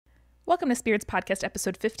Welcome to Spirits Podcast,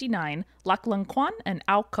 episode 59, Lak Lung Quan and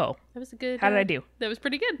Ao Ko. That was a good... How did I do? That was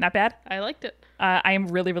pretty good. Not bad? I liked it. I am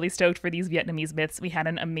really, really stoked for these Vietnamese myths. We had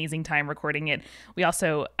an amazing time recording it. We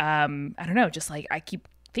also, I don't know, just like I keep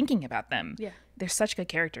thinking about them. Yeah. They're such good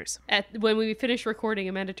characters. When we finished recording,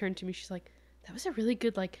 Amanda turned to me. She's like, that was a really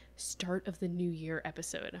good, start of the new year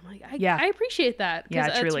episode. I'm like, I appreciate that. Yeah,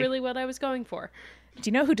 Because truly. that's really what I was going for. Do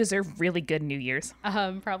you know who deserve really good New Year's?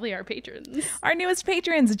 Probably our patrons. Our newest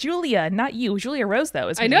patrons, Julia, not you. Julia Rose, though,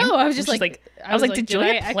 is her I know. name. I was just Which is I was like, did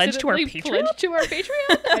Julia I pledge to our accidentally Patreon? pledge to our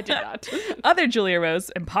Patreon? I did not. Other Julia Rose,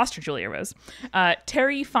 imposter Julia Rose,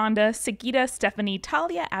 Terry, Fonda, Sagita, Stephanie,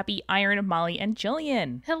 Talia, Abby, Iron, Molly, and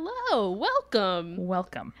Jillian. Hello. Welcome.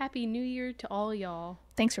 Welcome. Happy New Year to all y'all.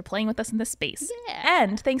 Thanks for playing with us in this space. Yeah.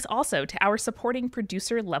 And thanks also to our supporting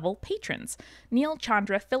producer level patrons. Neil,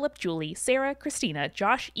 Chandra, Philip, Julie, Sarah, Christina,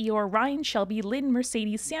 Josh, Eeyore, Ryan, Shelby, Lynn,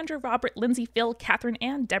 Mercedes, Sandra, Robert, Lindsay, Phil, Catherine,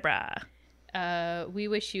 and Deborah. We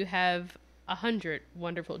wish you have 100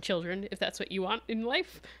 wonderful children, if that's what you want in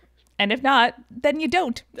life. And if not, then you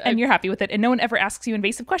don't. And you're happy with it. And no one ever asks you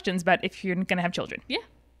invasive questions about if you're going to have children. Yeah.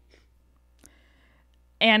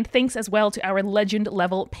 And thanks as well to our legend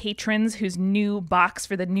level patrons whose new box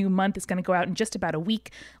for the new month is going to go out in just about a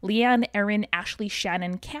week. Leanne, Erin, Ashley,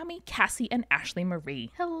 Shannon, Cammie, Cassie, and Ashley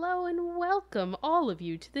Marie. Hello and welcome all of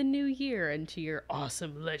you to the new year and to your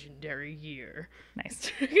awesome legendary year.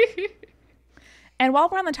 Nice. And while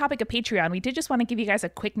we're on the topic of Patreon, we did just want to give you guys a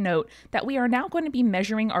quick note that we are now going to be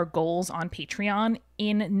measuring our goals on Patreon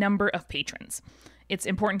in number of patrons. It's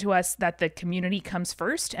important to us that the community comes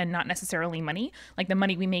first and not necessarily money. Like the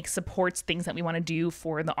money we make supports things that we want to do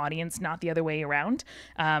for the audience, not the other way around.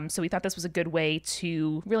 So we thought this was a good way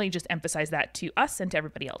to really just emphasize that to us and to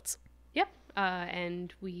everybody else. Yep.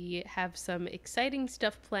 And we have some exciting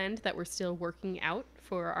stuff planned that we're still working out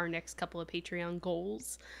for our next couple of Patreon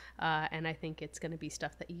goals. And I think it's going to be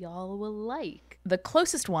stuff that y'all will like. The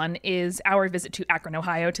closest one is our visit to Akron,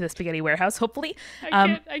 Ohio, to the Spaghetti Warehouse, hopefully.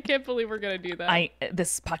 I can't believe we're going to do that.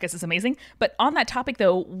 This podcast is amazing. But on that topic,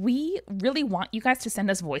 though, we really want you guys to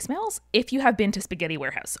send us voicemails if you have been to Spaghetti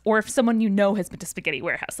Warehouse or if someone you know has been to Spaghetti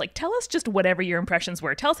Warehouse. Like, tell us just whatever your impressions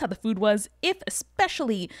were. Tell us how the food was. If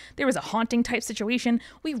especially there was a haunting type situation,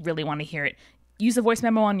 we really want to hear it. Use a voice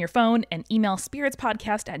memo on your phone and email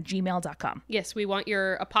spiritspodcast@gmail.com. Yes, we want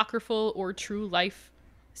your apocryphal or true life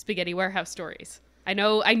Spaghetti Warehouse stories. I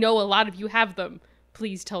know a lot of you have them.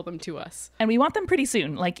 Please tell them to us. And we want them pretty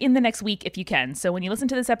soon, like in the next week if you can. So when you listen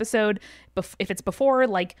to this episode, if it's before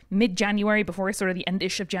like mid-January, before sort of the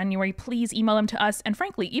end-ish of January, please email them to us. And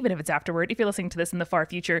frankly, even if it's afterward, if you're listening to this in the far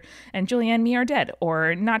future and Julie and me are dead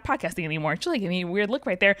or not podcasting anymore, Julie gave me a weird look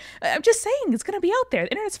right there. I'm just saying, it's going to be out there.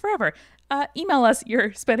 The internet's forever. Email us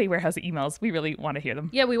your Spaghetti Warehouse emails. We really want to hear them.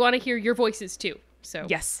 Yeah, we want to hear your voices too. So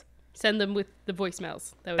yes. Send them with the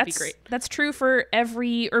voicemails. That would be great. That's true for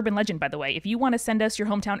every urban legend, by the way. If you want to send us your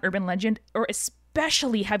hometown urban legend, or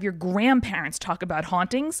especially have your grandparents talk about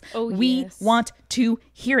hauntings, we want to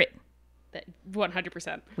hear it.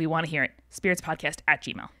 100%. We want to hear it.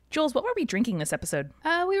 Spiritspodcast@gmail.com. Jules, what were we drinking this episode?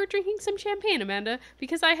 We were drinking some champagne, Amanda,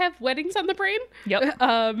 because I have weddings on the brain. Yep.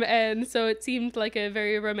 And so it seemed like a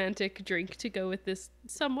very romantic drink to go with this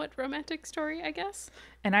somewhat romantic story, I guess.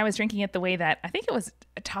 And I was drinking it the way that I think it was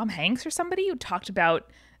Tom Hanks or somebody who talked about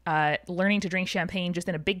learning to drink champagne just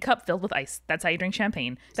in a big cup filled with ice. That's how you drink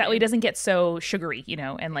champagne. That way it doesn't get so sugary,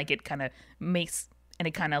 and like it kind of makes, and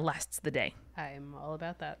it kind of lasts the day. I'm all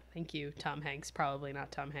about that. Thank you, Tom Hanks. Probably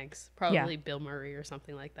not Tom Hanks. Probably Bill Murray or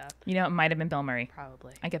something like that. It might have been Bill Murray.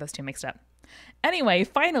 Probably. I get those two mixed up. Anyway,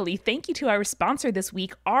 finally, thank you to our sponsor this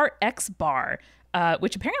week, RX Bar,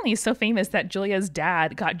 which apparently is so famous that Julia's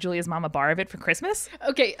dad got Julia's mom a bar of it for Christmas.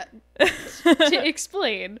 Okay, to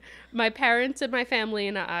explain, my parents and my family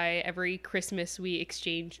and I, every Christmas, we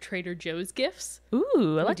exchange Trader Joe's gifts.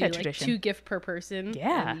 Ooh, I like that do, tradition. 2 gifts per person.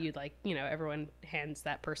 Yeah. And everyone hands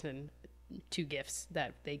that person 2 gifts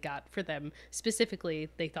that they got for them. Specifically,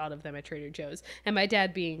 they thought of them at Trader Joe's. And my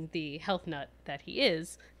dad, being the health nut that he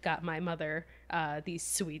is, got my mother these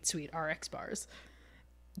sweet, sweet RX bars.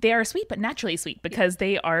 They are sweet, but naturally sweet because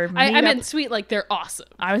they are I meant sweet like they're awesome.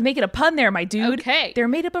 I was making a pun there, my dude. Okay. They're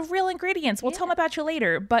made up of real ingredients. We'll tell them about you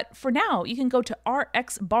later. But for now, you can go to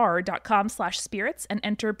rxbar.com/spirits and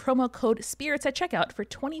enter promo code spirits at checkout for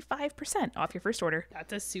 25% off your first order.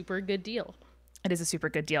 That's a super good deal. It is a super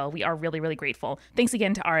good deal. We are really, really grateful. Thanks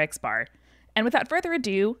again to RX Bar. And without further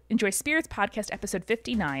ado, enjoy Spirits Podcast episode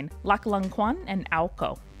 59, Lak Lung Quan and Ao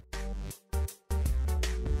Ko.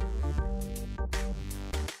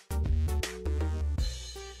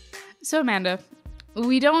 So Amanda,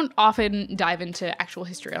 We don't often dive into actual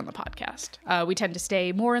history on the podcast. We tend to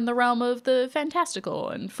stay more in the realm of the fantastical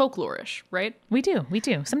and folklorish, right? We do.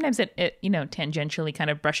 Sometimes it tangentially kind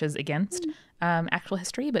of brushes against actual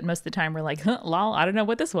history, but most of the time we're like, lol, I don't know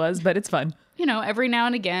what this was, but it's fun. Every now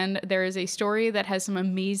and again, there is a story that has some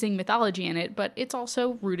amazing mythology in it, but it's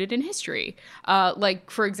also rooted in history. Like,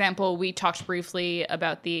 for example, we talked briefly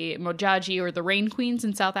about the Mojaji, or the Rain Queens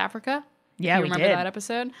in South Africa. Yeah, we remember that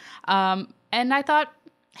episode? And I thought,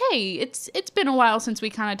 hey, it's been a while since we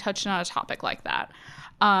kind of touched on a topic like that.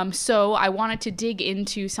 So I wanted to dig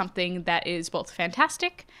into something that is both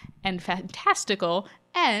fantastic and fantastical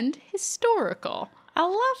and historical. I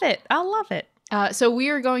love it. So we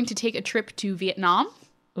are going to take a trip to Vietnam.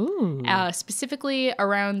 Ooh. Specifically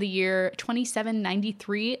around the year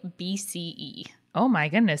 2793 BCE. Oh my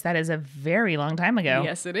goodness, that is a very long time ago.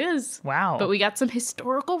 Yes, it is. Wow. But we got some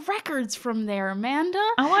historical records from there, Amanda.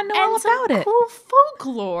 I want to know all about it. Cool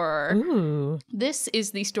folklore. Ooh. This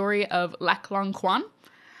is the story of Lac Lang Quan,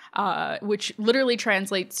 which literally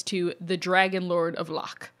translates to the Dragon Lord of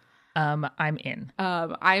Lac. I'm in.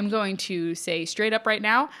 I am going to say straight up right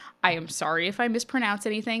now, I am sorry if I mispronounce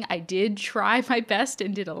anything. I did try my best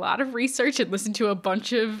and did a lot of research and listened to a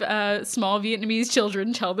bunch of small Vietnamese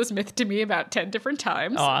children tell this myth to me about 10 different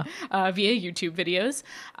times via YouTube videos.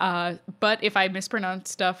 But if I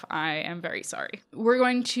mispronounce stuff, I am very sorry. We're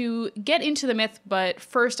going to get into the myth, but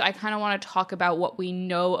first I kind of want to talk about what we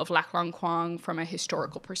know of Lac Lang Quang from a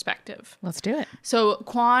historical perspective. Let's do it. So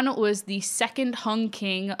Quan was the second Hung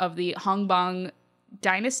king of the Hong Bang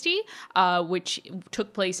dynasty, which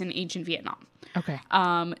took place in ancient Vietnam. Okay.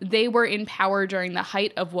 They were in power during the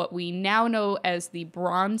height of what we now know as the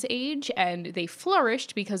Bronze Age, and they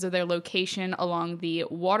flourished because of their location along the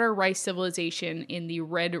water rice civilization in the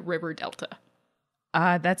Red River Delta.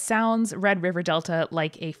 That sounds, Red River Delta,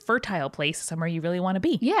 like a fertile place, somewhere you really want to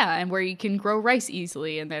be. Yeah, and where you can grow rice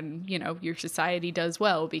easily, and then, your society does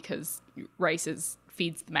well because rice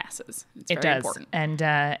feeds the masses. It's very important.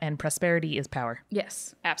 And prosperity is power.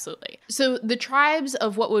 Yes, absolutely. So the tribes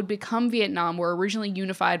of what would become Vietnam were originally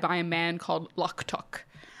unified by a man called Loc Toc,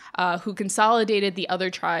 who consolidated the other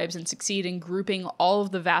tribes and succeeded in grouping all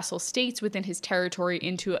of the vassal states within his territory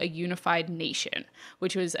into a unified nation,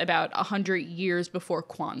 which was about 100 years before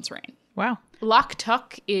Quan's reign. Wow. Loc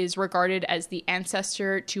Toc is regarded as the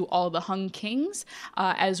ancestor to all the Hung kings,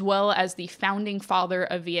 as well as the founding father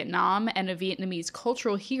of Vietnam and a Vietnamese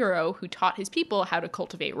cultural hero who taught his people how to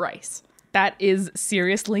cultivate rice. That is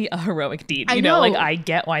seriously a heroic deed. I know. I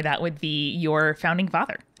get why that would be your founding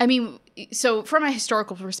father. I mean, so from a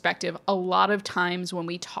historical perspective, a lot of times when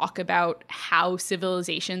we talk about how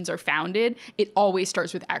civilizations are founded, it always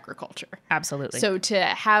starts with agriculture. Absolutely. So to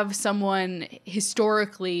have someone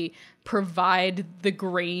historically provide the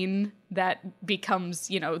grain that becomes,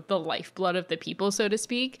 the lifeblood of the people, so to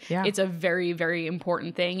speak, it's a very, very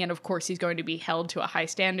important thing. And of course, he's going to be held to a high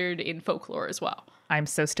standard in folklore as well. I'm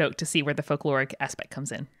so stoked to see where the folkloric aspect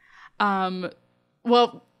comes in.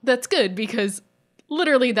 Well, that's good because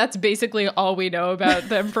literally that's basically all we know about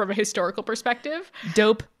them from a historical perspective.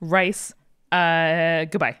 Dope, rice,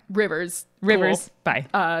 goodbye. Rivers, cool.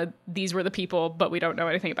 Bye. These were the people, but we don't know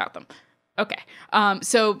anything about them. Okay.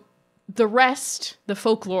 So the rest, the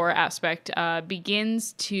folklore aspect,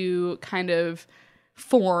 begins to kind of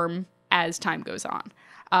form as time goes on.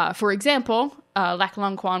 For example, Lac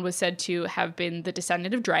Lang Quan was said to have been the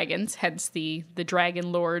descendant of dragons, hence the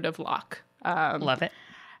Dragon Lord of Lac. Love it.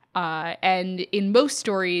 And in most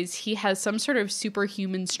stories, he has some sort of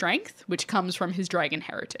superhuman strength, which comes from his dragon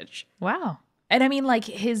heritage. Wow. And I mean, like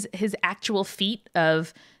his actual feat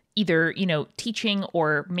of either, teaching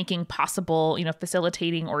or making possible,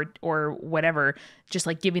 facilitating or whatever, just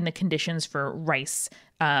like giving the conditions for rice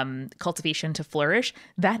cultivation to flourish,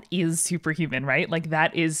 that is superhuman, right? Like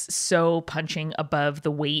that is so punching above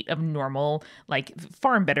the weight of normal, like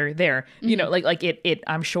far and better there. Mm-hmm. It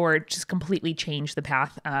I'm sure just completely changed the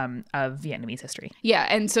path of Vietnamese history. Yeah,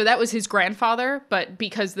 and so that was his grandfather, but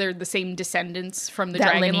because they're the same descendants from the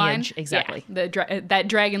dragon lineage, line, exactly. Yeah, that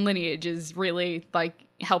dragon lineage is really like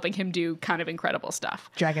helping him do kind of incredible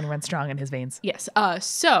stuff. Dragon runs strong in his veins. Yes.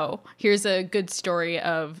 So here's a good story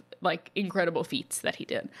of like incredible feats that he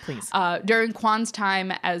did. Please. During Quan's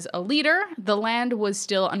time as a leader, the land was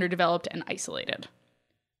still underdeveloped and isolated.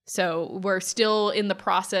 So we're still in the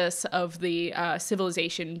process of the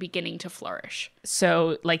civilization beginning to flourish.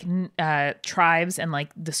 So like tribes and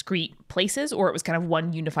like discrete places, or it was kind of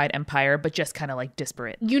one unified empire, but just kind of like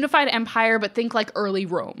disparate? Unified empire, but think like early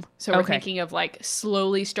Rome. So we're Okay. thinking of like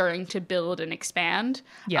slowly starting to build and expand.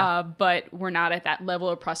 Yeah. But we're not at that level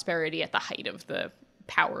of prosperity at the height of the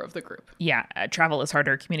power of the group. Yeah, travel is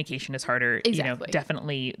harder, communication is harder. Exactly.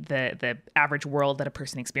 Definitely the average world that a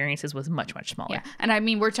person experiences was much, much smaller. Yeah. And I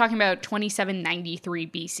mean, we're talking about 2793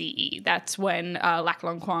 BCE. That's when Lac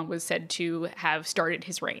Long Quan was said to have started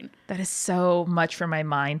his reign. That is so much for my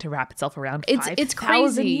mind to wrap itself around. It's 5,000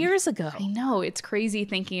 crazy. years ago. I know, it's crazy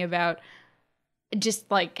thinking about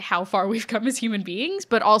just like how far we've come as human beings,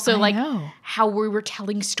 but also like how we were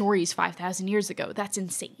telling stories 5,000 years ago. That's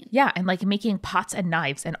insane. Yeah, and like making pots and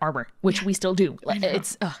knives and armor, which we still do.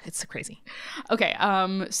 It's so crazy. Okay,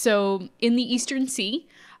 so in the Eastern Sea,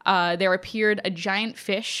 there appeared a giant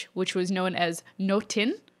fish, which was known as No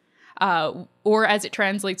Tin, or as it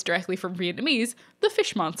translates directly from Vietnamese, the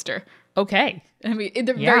fish monster. Okay. I mean,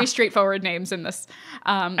 they're very straightforward names in this.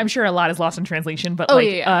 I'm sure a lot is lost in translation, but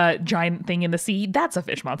giant thing in the sea, that's a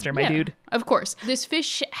fish monster, my dude. Of course. This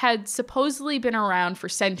fish had supposedly been around for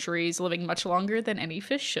centuries, living much longer than any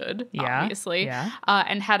fish should, obviously,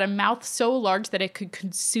 and had a mouth so large that it could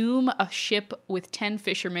consume a ship with 10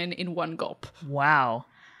 fishermen in one gulp. Wow.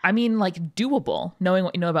 I mean, like, doable, knowing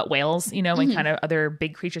what you know about whales, and kind of other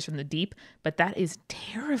big creatures from the deep, but that is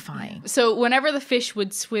terrifying. So whenever the fish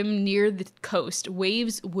would swim near the coast,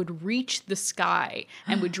 waves would reach the sky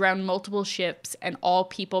and would drown multiple ships, and all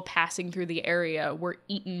people passing through the area were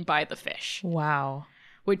eaten by the fish. Wow.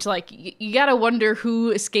 Which, like, you gotta wonder who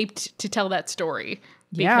escaped to tell that story.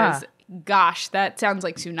 Because, gosh, that sounds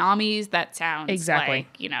like tsunamis. That sounds like,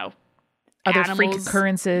 other animals. freak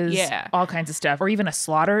occurrences, all kinds of stuff, or even a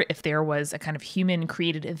slaughter if there was a kind of human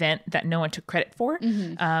created event that no one took credit for.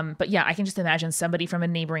 But yeah, I can just imagine somebody from a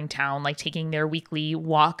neighboring town like taking their weekly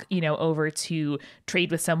walk, over to trade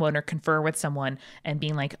with someone or confer with someone and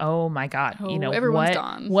being like, oh my God, everyone's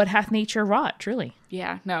gone. What hath nature wrought, truly?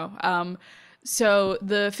 Yeah, no. So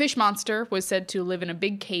the fish monster was said to live in a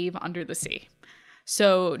big cave under the sea.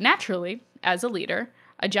 So naturally, as a leader,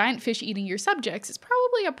 a giant fish eating your subjects is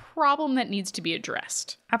probably a problem that needs to be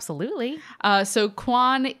addressed. Absolutely. So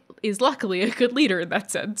Quan is luckily a good leader in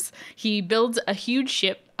that sense. He builds a huge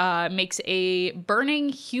ship, makes a burning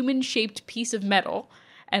human-shaped piece of metal,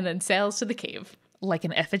 and then sails to the cave. Like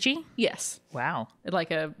an effigy? Yes. Wow.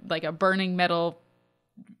 Like a burning metal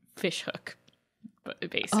fish hook.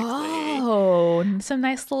 Basically. Oh, some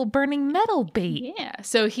nice little burning metal bait. Yeah.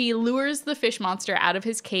 So he lures the fish monster out of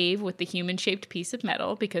his cave with the human-shaped piece of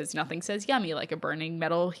metal because nothing says yummy like a burning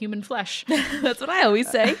metal human flesh. That's what I always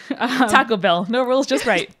say. Taco Bell. No rules, just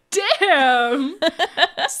right. Damn!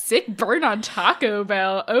 Sick burn on Taco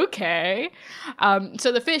Bell. Okay.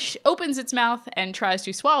 So the fish opens its mouth and tries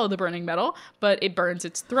to swallow the burning metal, but it burns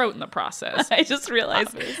its throat in the process. I just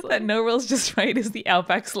realized that No Rules Just Right is the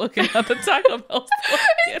Outback slogan, not the Taco Bell slogan.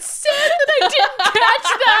 It's sad that I didn't catch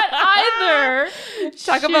that either.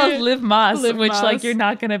 Taco Bell's Live Moss, Live which Moss. you're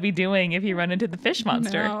not going to be doing if you run into the fish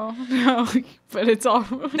monster. No, but it's all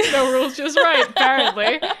No Rules Just Right,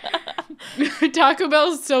 apparently. Taco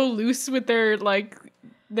Bell's so loose with their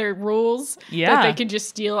rules that they can just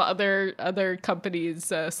steal other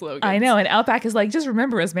companies' slogans. I know, and Outback is like, just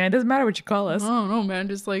remember us, man. Doesn't matter what you call us. Oh no, man.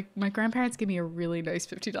 Just like my grandparents gave me a really nice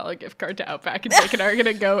 $50 gift card to Outback, and Jake and I are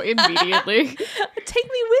gonna go immediately. Take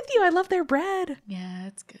me with you. I love their bread. Yeah,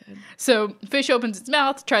 it's good. So fish opens its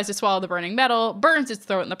mouth, tries to swallow the burning metal, burns its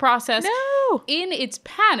throat in the process. No. In its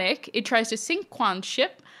panic, it tries to sink Quan's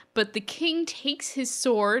ship, but the king takes his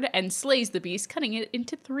sword and slays the beast, cutting it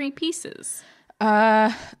into 3 pieces.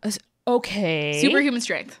 Okay. Superhuman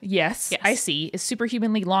strength. Yes, I see. A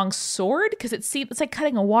superhumanly long sword? Because it's like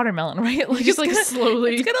cutting a watermelon, right? Like just like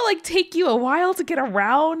slowly. It's gonna take you a while to get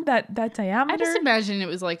around that diameter. I just imagine it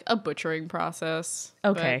was like a butchering process.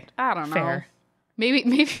 Okay. I don't know. Fair. Maybe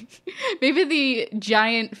the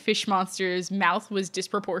giant fish monster's mouth was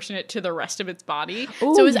disproportionate to the rest of its body.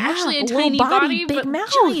 Ooh, so it was actually a tiny body, big but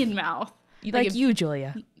mouth. giant mouth. Like you,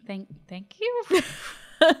 Julia. Thank you.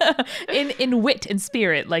 in wit and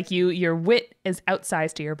spirit, your wit is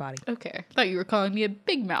outsized to your body. Okay. I thought you were calling me a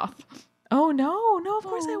big mouth. Oh no, of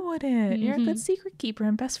course I wouldn't. You're a good secret keeper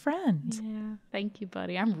and best friend. Yeah. Thank you,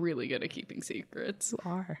 buddy. I'm really good at keeping secrets. You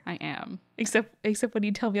are. I am. Except when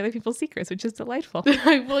you tell me other people's secrets, which is delightful.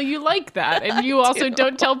 Well, you like that. And you also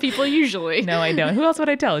don't tell people usually. No, I don't. Who else would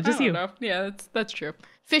I tell? Just you. Know. Yeah, that's true.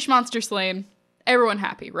 Fish monster slain. Everyone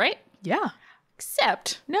happy, right? Yeah.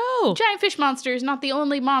 Except no, giant fish monster is not the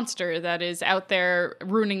only monster that is out there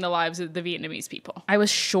ruining the lives of the Vietnamese people. I was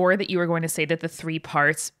sure that you were going to say that the 3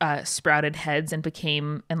 parts sprouted heads and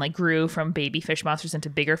became and grew from baby fish monsters into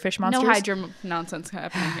bigger fish monsters. No Hydra nonsense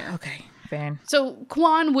happening here. Okay, fan. So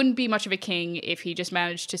Quan wouldn't be much of a king if he just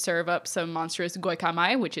managed to serve up some monstrous goi ka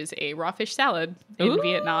mai, which is a raw fish salad in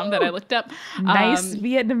Vietnam that I looked up. Nice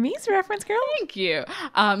Vietnamese reference, girl. Thank you.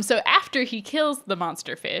 So after he kills the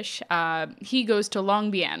monster fish, he goes to Long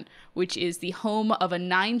Bien, which is the home of a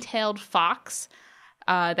 9-tailed fox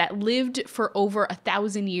that lived for over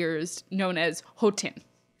 1,000 years, known as Ho Tin.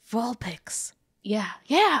 Vulpix.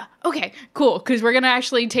 Yeah. Okay, cool. Because we're going to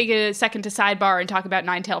actually take a second to sidebar and talk about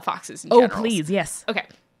 9-tailed foxes in Oh, general. please, yes. Okay.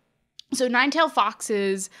 So 9-tailed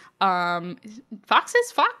foxes, Foxes?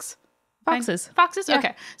 Foxes? Yeah.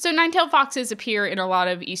 Okay. So 9-tailed foxes appear in a lot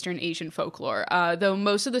of Eastern Asian folklore, though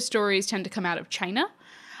most of the stories tend to come out of China.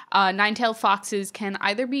 9-tailed foxes can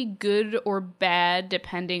either be good or bad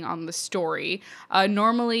depending on the story.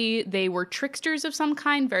 Normally, they were tricksters of some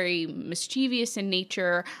kind, very mischievous in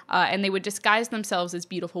nature, and they would disguise themselves as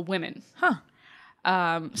beautiful women.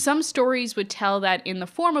 Some stories would tell that in the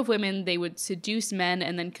form of women, they would seduce men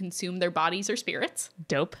and then consume their bodies or spirits.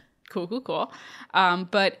 Dope. Cool.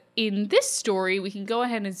 But in this story, we can go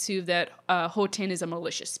ahead and assume that Ho Tin is a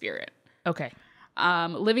malicious spirit. Okay.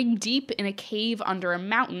 Living deep in a cave under a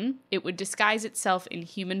mountain, it would disguise itself in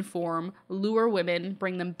human form, lure women,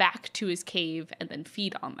 bring them back to his cave, and then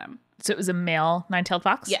feed on them. So it was a male 9-tailed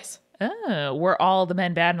fox? Yes. Oh, were all the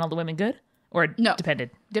men bad and all the women good? Or No.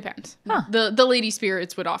 depended? Depends. Huh. The lady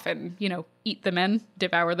spirits would often, eat the men,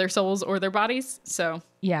 devour their souls or their bodies. So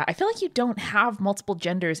Yeah, I feel like you don't have multiple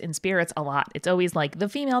genders in spirits a lot. It's always like the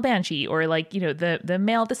female banshee or like, the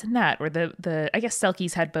male this and that, or the I guess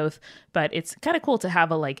Selkies had both, but it's kind of cool to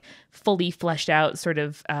have a like fully fleshed out sort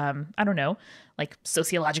of, I don't know, like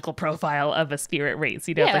sociological profile of a spirit race,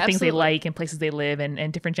 Yeah, like things they absolutely. like and places they live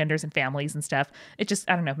and different genders and families and stuff. It just,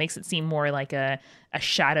 I don't know, makes it seem more like a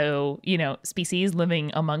shadow, species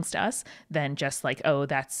living amongst us than just like, oh,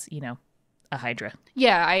 that's, a hydra.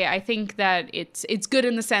 yeah, I think that it's good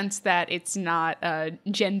in the sense that it's not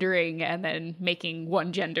gendering and then making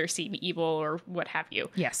one gender seem evil or what have you.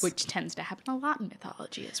 Yes. Which tends to happen a lot in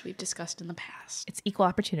mythology, as we've discussed in the past. It's equal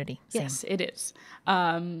opportunity. Same. Yes, it is.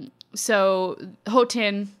 So Ho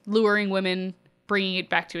Tin luring women, bringing it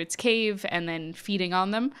back to its cave, and then feeding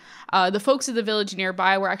on them. The folks of the village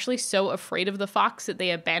nearby were actually so afraid of the fox that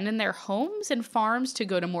they abandoned their homes and farms to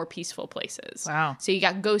go to more peaceful places. Wow. So you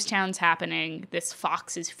got ghost towns happening. This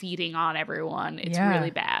fox is feeding on everyone. It's Yeah.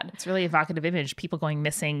 really bad. It's really evocative image. People going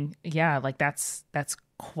missing. Yeah, like that's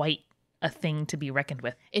quite a thing to be reckoned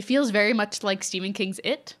with. It feels very much like Stephen King's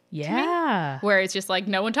It. Yeah. Where it's just like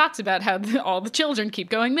no one talks about how all the children keep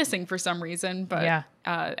going missing for some reason, but Yeah.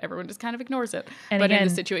 everyone just kind of ignores it. And but in again-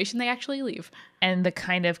 this situation, they actually leave. And the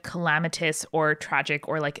kind of calamitous or tragic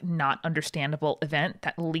or like not understandable event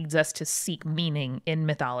that leads us to seek meaning in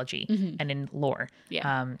mythology and in lore.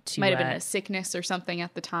 Yeah. To, Might have been a sickness or something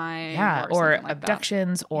at the time. yeah, or something like that.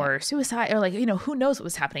 abductions or suicide or like, who knows what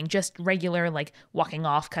was happening. Just regular like walking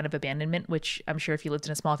off kind of abandonment, which I'm sure if you lived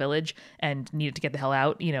in a small village and needed to get the hell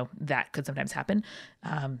out, that could sometimes happen.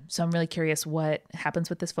 So I'm really curious what happens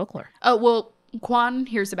with this folklore. Oh, well, Quan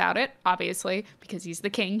hears about it, obviously, because he's the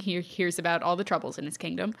king. He hears about all the troubles in his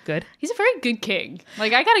kingdom. Good. He's a very good king.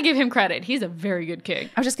 Like, I gotta give him credit. He's a very good king.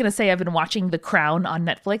 I was just going to say I've been watching The Crown on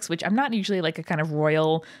Netflix, which I'm not usually like a kind of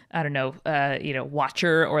royal, I don't know,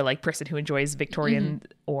 watcher or like person who enjoys Victorian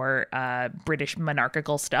or British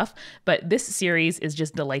monarchical stuff. But this series is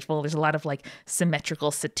just delightful. There's a lot of like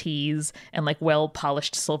symmetrical settees and like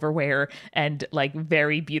well-polished silverware and like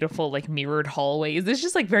very beautiful like mirrored hallways. It's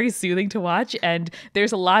just like very soothing to watch. And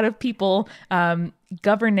there's a lot of people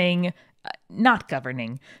not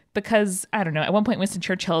governing, because I don't know, at one point Winston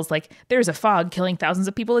Churchill's like, there's a fog killing thousands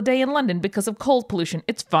of people a day in London because of coal pollution,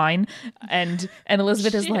 it's fine. And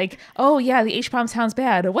Elizabeth is like, oh yeah, the H-bomb sounds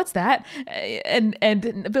bad, what's that?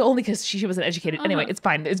 But only because she wasn't educated. Anyway, it's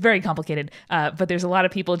fine, it's very complicated, but there's a lot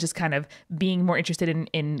of people just kind of being more interested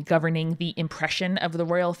in governing the impression of the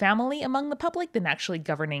royal family among the public than actually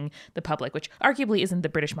governing the public, which arguably isn't the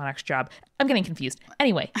British monarch's job. I'm getting confused.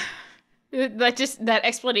 Anyway. That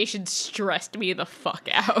explanation stressed me the fuck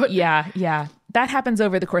out. Yeah. That happens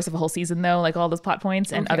over the course of a whole season though, like all those plot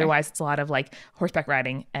points. And otherwise it's a lot of like horseback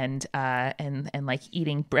riding and like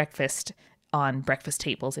eating breakfast on breakfast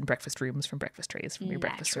tables in breakfast rooms from breakfast trays from your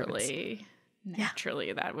breakfast servants.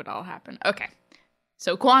 Naturally, that would all happen. Okay.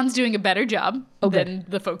 So Quan's doing a better job than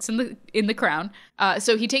the folks in the crown.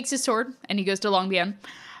 So he takes his sword and he goes to Long Bien.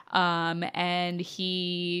 And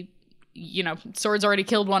he Sword's already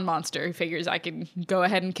killed one monster. He figures I can go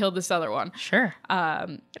ahead and kill this other one. Sure.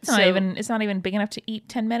 It's not even big enough to eat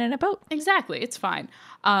 10 men in a boat. Exactly. It's fine.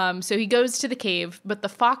 So he goes to the cave, but the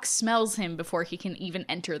fox smells him before he can even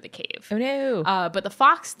enter the cave. Oh no. But the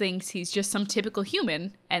fox thinks he's just some typical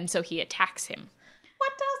human, and so he attacks him.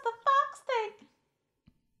 What does the fox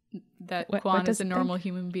think? That What Quan does is a it normal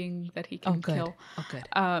human being that he can kill. Oh,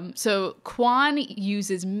 good. So Quan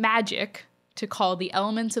uses magic to call the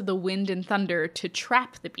elements of the wind and thunder to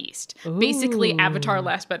trap the beast. Ooh. Basically Avatar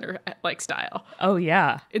Last Bender like style. Oh,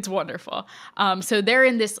 yeah. It's wonderful. So they're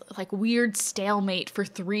in this like weird stalemate for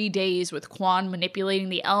 3 days with Quan manipulating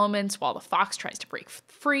the elements while the fox tries to break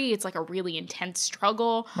free. It's like a really intense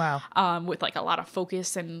struggle. Wow. With like a lot of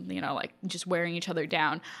focus and, like just wearing each other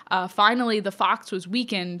down. Finally, the fox was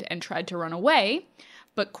weakened and tried to run away,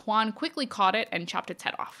 but Quan quickly caught it and chopped its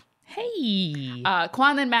head off. Hey.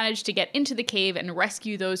 Quan then managed to get into the cave and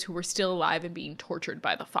rescue those who were still alive and being tortured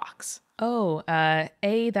by the fox. Oh,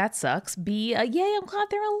 A, that sucks. B, yay, I'm glad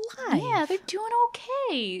they're alive. Yeah, they're doing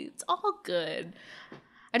okay. It's all good.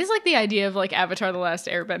 I just like the idea of like Avatar The Last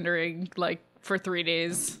Airbendering like for 3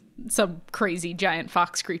 days, some crazy giant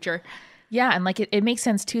fox creature. Yeah, and like it makes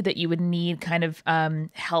sense too that you would need kind of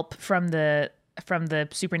help from the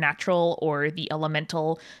supernatural or the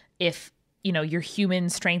elemental if your human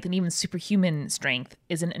strength and even superhuman strength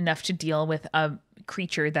isn't enough to deal with a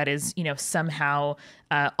creature that is, somehow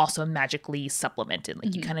also magically supplemented.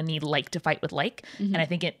 Like you kind of need like to fight with like. And I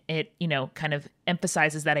think it kind of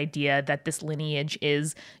emphasizes that idea that this lineage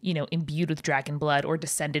is, imbued with dragon blood or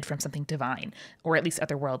descended from something divine or at least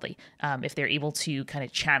otherworldly. If they're able to kind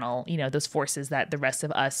of channel, those forces that the rest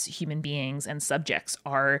of us human beings and subjects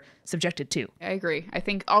are subjected to. I agree. I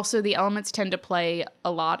think also the elements tend to play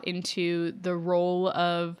a lot into the role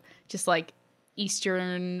of just like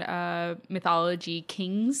Eastern mythology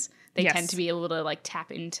kings. They Yes. tend to be able to like tap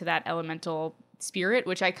into that elemental spirit,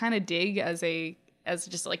 which I kind of dig as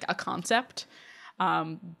just like a concept,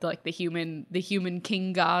 like the human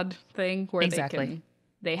king god thing, where Exactly.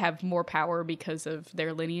 they have more power because of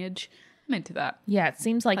their lineage. I'm into that. Yeah, it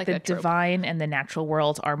seems like the that trope. divine and the natural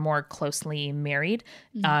world are more closely married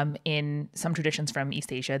in some traditions from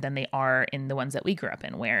East Asia than they are in the ones that we grew up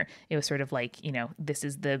in, where it was sort of like, this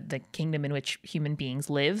is the kingdom in which human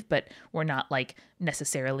beings live, but we're not like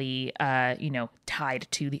necessarily, tied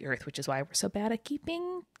to the earth, which is why we're so bad at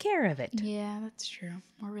keeping care of it. Yeah, that's true.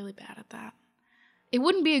 We're really bad at that. It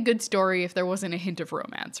wouldn't be a good story if there wasn't a hint of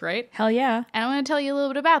romance, right? Hell yeah. And I want to tell you a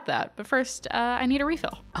little bit about that. But first, I need a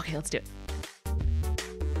refill. Okay, let's do it.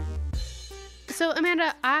 So,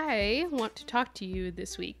 Amanda, I want to talk to you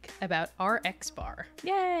this week about RX Bar.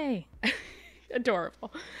 Yay.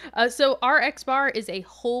 Adorable. So RX Bar is a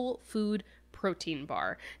whole food protein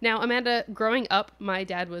bar. Now, Amanda, growing up, my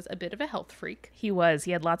dad was a bit of a health freak. He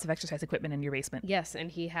had lots of exercise equipment in your basement. Yes,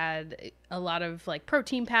 and he had a lot of like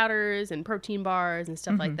protein powders and protein bars and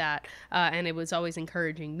stuff like that. And it was always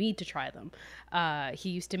encouraging me to try them. He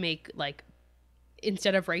used to make like,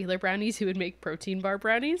 instead of regular brownies, he would make protein bar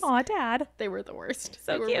brownies. Aw, Dad. They were the worst.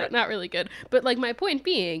 So They were cute. not really good. But like my point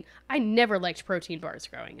being, I never liked protein bars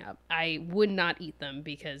growing up. I would not eat them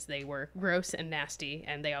because they were gross and nasty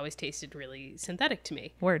and they always tasted really synthetic to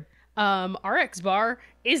me. Word. RX Bar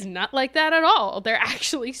is not like that at all. They're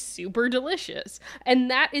actually super delicious.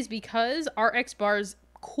 And that is because RX Bar's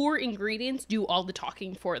core ingredients do all the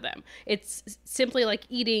talking for them. It's simply like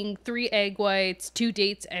eating 3 egg whites, 2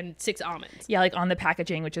 dates, and 6 almonds. Yeah, like on the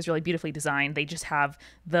packaging, which is really beautifully designed, they just have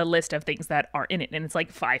the list of things that are in it, and it's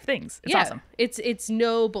like 5 things. It's awesome. It's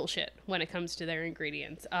no bullshit when it comes to their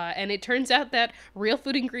ingredients. And it turns out that real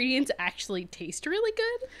food ingredients actually taste really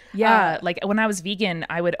good. Yeah, like when I was vegan,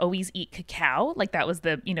 I would always eat cacao. Like that was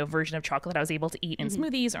the, version of chocolate I was able to eat in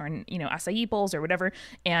smoothies or in, acai bowls or whatever.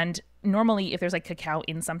 And normally if there's like cacao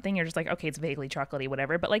in something, you're just like, okay, it's vaguely chocolatey,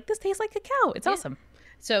 whatever. But like this tastes like cacao. It's awesome.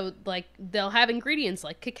 So like they'll have ingredients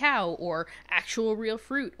like cacao or actual real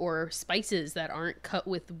fruit or spices that aren't cut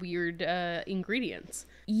with weird ingredients.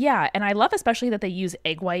 Yeah, and I love especially that they use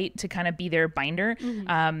egg white to kind of be their binder.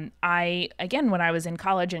 I, again, when I was in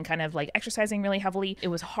college and kind of like exercising really heavily, it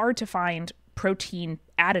was hard to find protein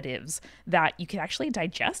additives that you can actually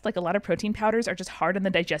digest. Like a lot of protein powders are just hard on the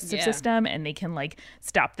digestive system and they can like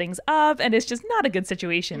stop things up and it's just not a good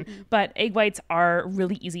situation. But egg whites are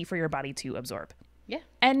really easy for your body to absorb. Yeah.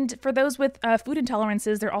 And for those with food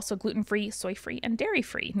intolerances, they're also gluten-free, soy-free, and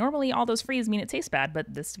dairy-free. Normally, all those frees mean it tastes bad,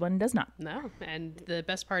 but this one does not. No. And the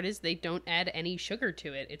best part is they don't add any sugar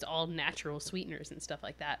to it. It's all natural sweeteners and stuff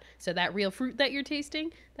like that. So that real fruit that you're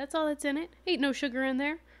tasting, that's all that's in it. Ain't no sugar in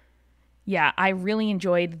there. Yeah, I really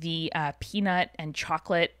enjoyed the peanut and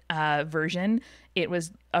chocolate version. It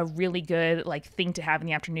was a really good like thing to have in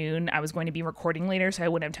the afternoon. I was going to be recording later, so I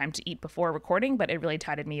wouldn't have time to eat before recording, but it really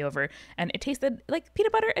tided me over. And it tasted like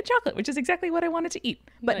peanut butter and chocolate, which is exactly what I wanted to eat.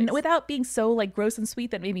 But Nice. without being so like gross and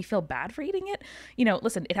sweet that made me feel bad for eating it. You know,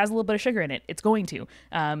 listen, it has a little bit of sugar in it. It's going to.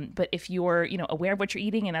 But if you're, you know, aware of what you're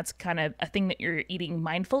eating and that's kind of a thing that you're eating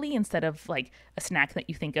mindfully instead of like a snack that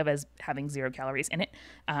you think of as having 0 calories in it,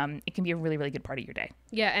 it can be a really, really good part of your day.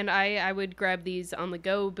 Yeah, and I would grab these on the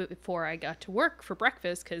go before I got to work for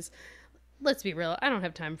breakfast because, let's be real, I don't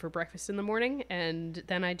have time for breakfast in the morning, and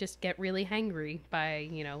then I just get really hangry by,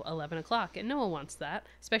 11 o'clock, and no one wants that,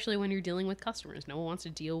 especially when you're dealing with customers. No one wants to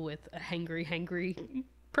deal with a hangry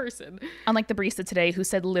person. Unlike the barista today who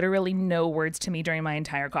said literally no words to me during my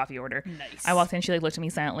entire coffee order. Nice. I walked in, she like looked at me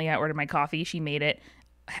silently. I ordered my coffee. She made it,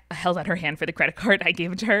 held out her hand for the credit card. I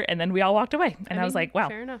gave it to her, and then we all walked away. And I was like, wow,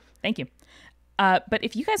 fair enough. thank you. But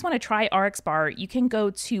if you guys want to try RX Bar, you can go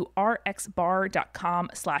to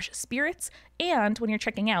rxbar.com/spirits. And when you're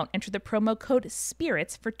checking out, enter the promo code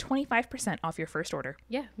SPIRITS for 25% off your first order.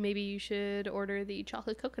 Yeah, maybe you should order the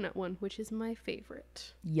chocolate coconut one, which is my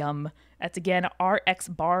favorite. Yum. That's again,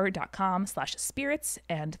 rxbar.com/spirits.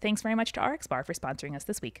 And thanks very much to RX Bar for sponsoring us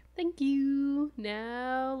this week. Thank you.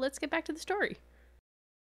 Now let's get back to the story.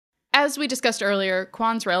 As we discussed earlier,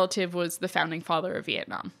 Quan's relative was the founding father of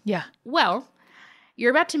Vietnam. Yeah. Well,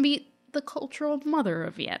 you're about to meet the cultural mother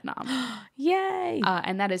of Vietnam. Yay.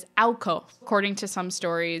 And that is Ao Co. According to some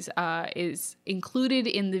stories, is included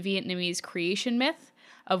in the Vietnamese creation myth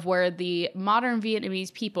of where the modern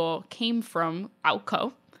Vietnamese people came from, Ao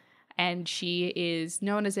Co. And she is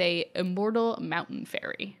known as a immortal mountain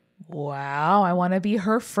fairy. Wow, I want to be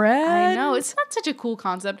her friend. I know, it's not such a cool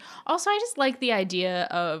concept. Also, I just like the idea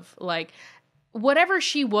of like whatever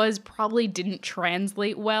she was probably didn't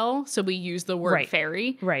translate well, so we use the word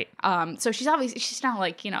fairy. Right. So she's not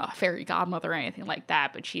like, a fairy godmother or anything like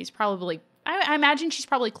that, but she's probably I imagine she's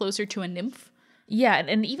probably closer to a nymph. Yeah,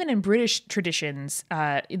 and even in British traditions,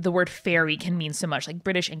 the word fairy can mean so much. Like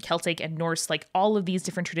British and Celtic and Norse, like all of these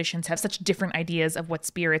different traditions have such different ideas of what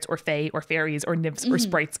spirits or fae or fairies or nymphs or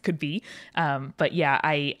sprites could be. But yeah,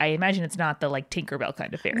 I imagine it's not the like Tinkerbell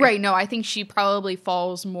kind of fairy. Right, no, I think she probably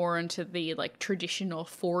falls more into the like traditional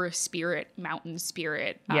forest spirit, mountain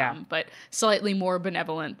spirit, but slightly more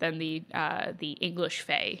benevolent than the English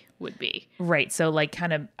fae would be. Right, so like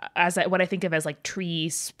kind of what I think of as like tree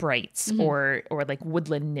sprites or like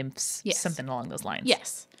woodland nymphs, something along those lines.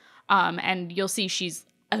 Yes. And you'll see she's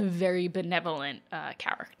a very benevolent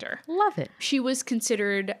character. Love it. She was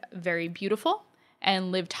considered very beautiful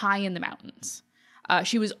and lived high in the mountains.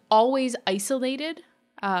 She was always isolated,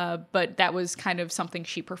 but that was kind of something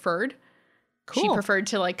she preferred. Cool. She preferred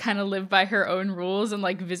to like kind of live by her own rules and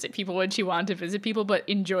like visit people when she wanted to visit people, but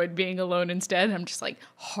enjoyed being alone instead. I'm just like,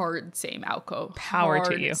 hard same, Ao Co. Power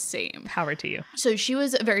to you. Same. Power to you. So she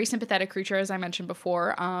was a very sympathetic creature, as I mentioned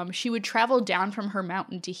before. She would travel down from her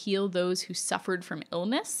mountain to heal those who suffered from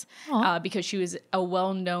illness because she was a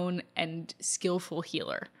well-known and skillful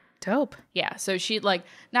healer. Dope. Yeah, so she like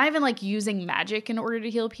not even like using magic in order to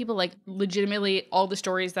heal people, like legitimately all the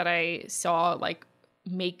stories that I saw like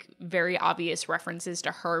make very obvious references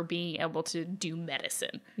to her being able to do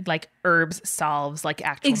medicine. Like herbs, salves, like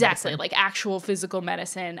actual medicine. Like actual physical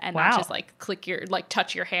medicine and not just like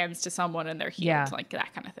touch your hands to someone and they're healed, like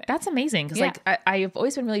that kind of thing. That's amazing because like I've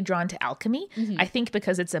always been really drawn to alchemy. I think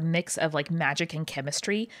because it's a mix of like magic and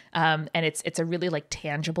chemistry, and it's a really like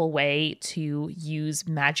tangible way to use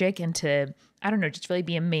magic and to, I don't know, just really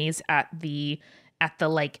be amazed at the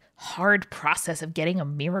like hard process of getting a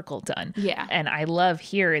miracle done. Yeah. And I love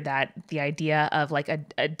here that the idea of like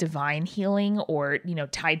a divine healing or,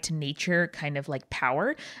 tied to nature kind of like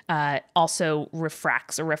power, also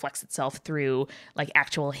refracts or reflects itself through like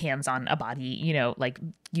actual hands on a body, like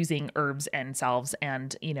using herbs and salves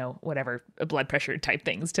and, whatever blood pressure type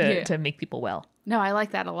things to make people well. No, I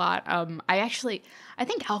like that a lot. I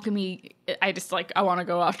think alchemy, I want to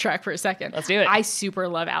go off track for a second. Let's do it. I super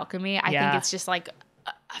love alchemy. I think it's just like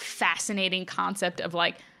a fascinating concept of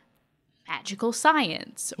like magical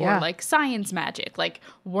science or like science magic, like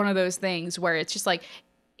one of those things where it's just like,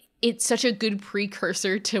 it's such a good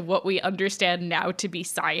precursor to what we understand now to be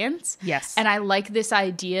science. Yes. And I like this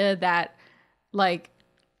idea that like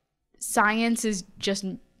science is just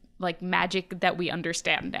like magic that we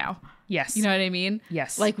understand now. Yes. You know what I mean?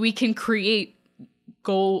 Yes. Like we can create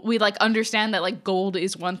gold. We like understand that like gold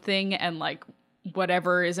is one thing and like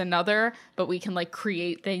whatever is another, but we can like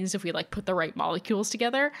create things if we like put the right molecules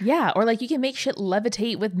together. Yeah. Or like you can make shit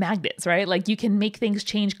levitate with magnets, right? Like you can make things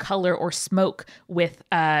change color or smoke with,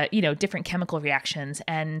 different chemical reactions.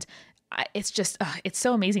 And it's just, it's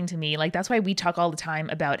so amazing to me. Like, that's why we talk all the time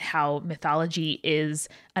about how mythology is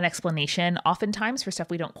an explanation oftentimes for stuff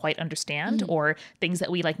we don't quite understand or things that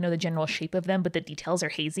we like know the general shape of them, but the details are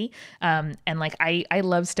hazy. And like, I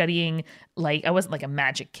love studying, like, I wasn't like a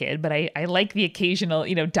magic kid, but I like the occasional,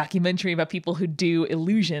 documentary about people who do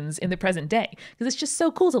illusions in the present day, because it's just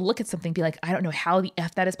so cool to look at something and be like, I don't know how the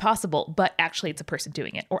F that is possible, but actually it's a person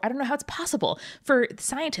doing it. Or I don't know how it's possible for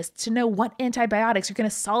scientists to know what antibiotics are going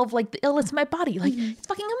to solve like the illness in my body. Like, it's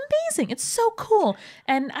fucking amazing. It's so cool.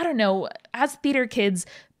 And I don't know, as theater kids,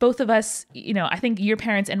 both of us, I think your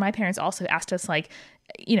parents and my parents also asked us, like,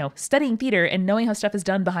 studying theater and knowing how stuff is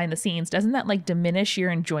done behind the scenes, doesn't that like diminish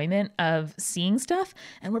your enjoyment of seeing stuff?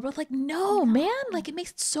 And we're both like, no, man, like it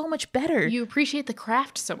makes it so much better. You appreciate the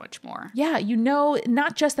craft so much more. Yeah.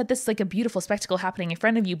 Not just that this is like a beautiful spectacle happening in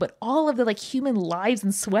front of you, but all of the like human lives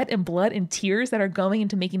and sweat and blood and tears that are going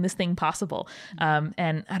into making this thing possible.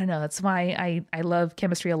 And I don't know, that's why I love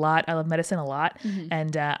chemistry a lot. I love medicine a lot.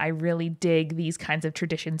 And I really dig these kinds of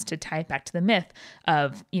traditions to tie it back to the myth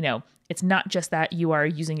of, it's not just that you are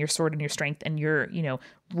using your sword and your strength and your,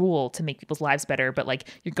 rule to make people's lives better, but like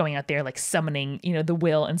you're going out there like summoning, the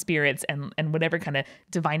will and spirits and whatever kind of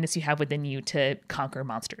divineness you have within you to conquer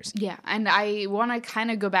monsters. Yeah. And I want to kind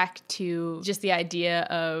of go back to just the idea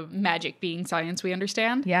of magic being science we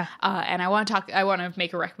understand. Yeah. And I want to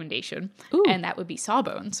make a recommendation. Ooh. And that would be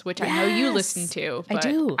Sawbones, which I know you listen to, but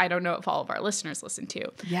I do. I don't know if all of our listeners listen to.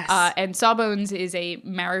 Yes. And Sawbones is a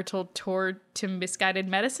marital tour to misguided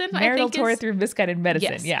medicine. Marital tour through misguided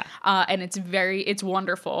medicine. Yes. Yeah. And it's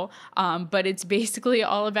wonderful. But it's basically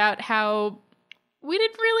all about how we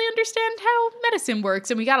didn't really understand how medicine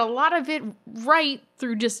works, and we got a lot of it right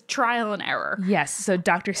through just trial and error. Yes. So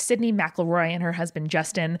Dr. Sydney McElroy and her husband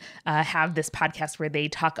Justin have this podcast where they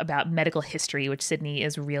talk about medical history, which Sydney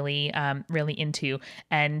is really, really into.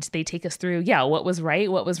 And they take us through, what was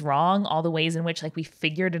right, what was wrong, all the ways in which like we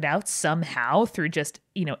figured it out somehow through just,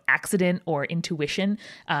 accident or intuition,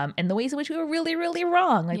 and the ways in which we were really, really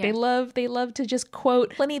wrong. Like they love to just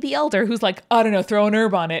quote Pliny the Elder, who's like, I don't know, throw an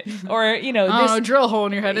herb on it, or drill a hole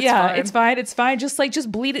in your head. It's fine. It's fine.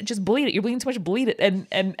 Just bleed it. You're bleeding too much. Bleed it.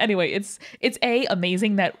 And anyway, it's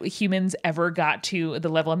amazing that humans ever got to the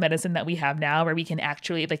level of medicine that we have now, where we can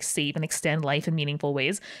actually like save and extend life in meaningful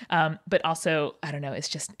ways. But also, I don't know,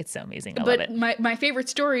 it's so amazing. I love it. My favorite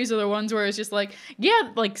stories are the ones where it's just like,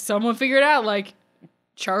 like someone figured out like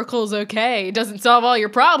charcoal's okay. It doesn't solve all your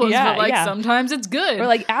problems, but sometimes it's good. Or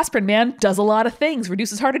like aspirin, man, does a lot of things,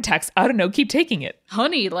 reduces heart attacks. I don't know, keep taking it.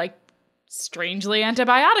 Honey, like strangely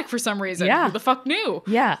antibiotic for some reason. Yeah. Who the fuck knew?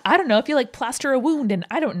 Yeah. I don't know, if you like plaster a wound and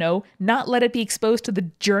I don't know, not let it be exposed to the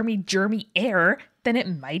germy air, then it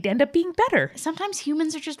might end up being better. Sometimes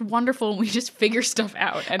humans are just wonderful and we just figure stuff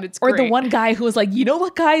out and it's Or great. the one guy who was like, you know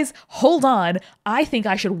what, guys? Hold on. I think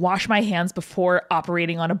I should wash my hands before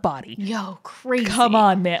operating on a body. Yo, crazy. Come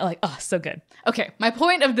on, man. Like, oh, so good. Okay, my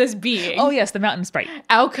point of this being... Oh, yes, the mountain sprite.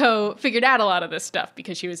 Aoko figured out a lot of this stuff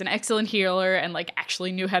because she was an excellent healer and like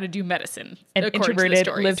actually knew how to do medicine. And introverted,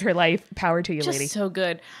 lived her life. Power to you, just lady. So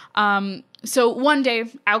good. So one day,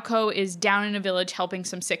 Aoko is down in a village helping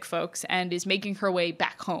some sick folks and is making her way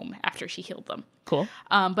back home after she healed them. Cool.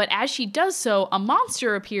 But as she does so, a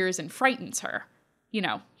monster appears and frightens her.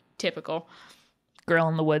 Typical. Girl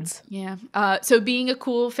in the woods. Yeah. So being a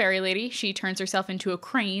cool fairy lady, she turns herself into a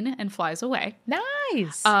crane and flies away.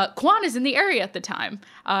 Nice. Quan is in the area at the time,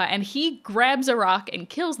 and he grabs a rock and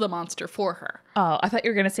kills the monster for her. Oh, I thought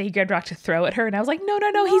you were going to say he grabbed a rock to throw at her, and I was like,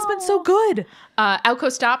 no, he's been so good. Aoko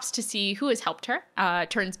stops to see who has helped her,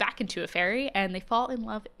 turns back into a fairy, and they fall in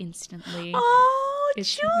love instantly. Oh,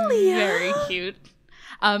 it's Julia. Very cute.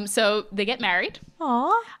 So they get married.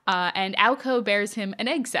 Aw. And Aoko bears him an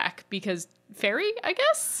egg sac because fairy, I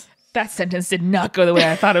guess? That sentence did not go the way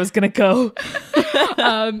I thought it was going to go.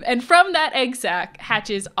 And from that egg sac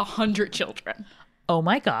hatches 100 children. Oh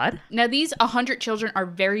my God. Now, these 100 children are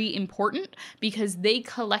very important because they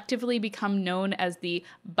collectively become known as the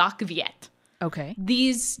Bak Viet. Okay.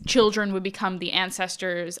 These children would become the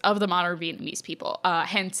ancestors of the modern Vietnamese people,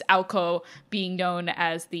 hence Aoko being known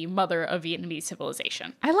as the mother of Vietnamese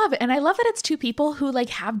civilization. I love it. And I love that it's two people who like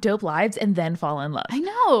have dope lives and then fall in love. I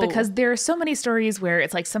know. Because there are so many stories where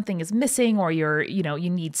it's like something is missing or you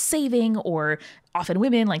need saving, or often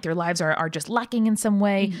women, like their lives are just lacking in some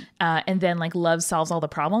way. And then like love solves all the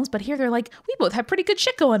problems. But here they're like, we both have pretty good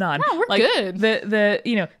shit going on. Yeah, we're like,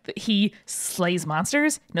 good. He slays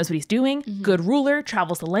monsters, knows what he's doing, good ruler,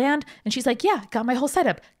 travels the land. And she's like, yeah, got my whole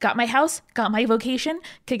setup, got my house, got my vocation,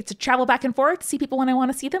 get to travel back and forth, see people when I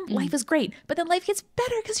want to see them. Life is great. But then life gets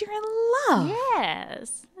better because you're in love.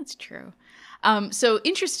 Yes, that's true. So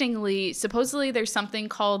interestingly, supposedly there's something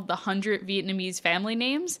called the 100 Vietnamese family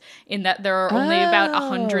names, in that there are only about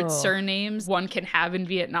 100 surnames one can have in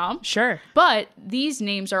Vietnam. Sure. But these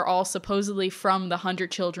names are all supposedly from the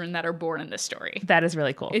 100 children that are born in this story. That is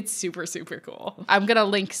really cool. It's super, super cool. I'm going to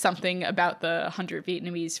link something about the 100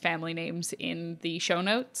 Vietnamese family names in the show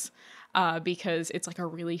notes. Because it's like a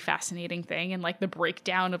really fascinating thing, and like the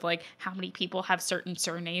breakdown of like how many people have certain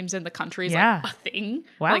surnames in the country is like a thing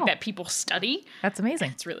like that people study. That's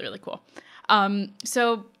amazing. It's really, really cool.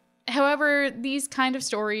 So however, these kind of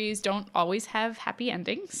stories don't always have happy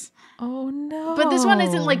endings. Oh no. But this one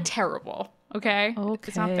isn't like terrible. Okay.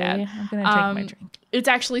 It's not bad. I'm gonna drink my drink. It's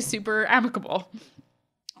actually super amicable.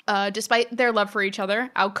 Despite their love for each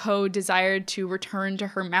other, Alco desired to return to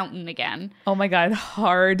her mountain again. Oh my god,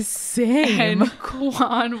 hard same. And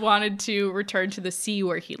Quan wanted to return to the sea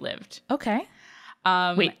where he lived. Okay.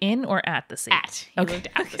 Wait, in or at the sea? At. He lived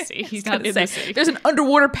at the sea. He's not in the sea. There's an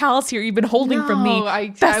underwater palace here you've been holding from me.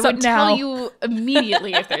 I would tell you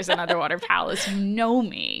immediately if there's an underwater palace. You know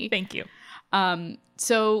me. Thank you.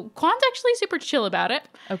 So Quan's actually super chill about it.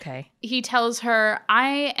 Okay. He tells her,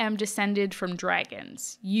 I am descended from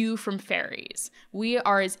dragons, you from fairies. We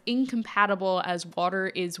are as incompatible as water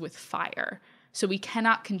is with fire, so we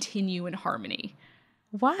cannot continue in harmony.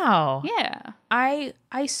 Wow. Yeah. I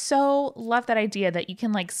so love that idea that you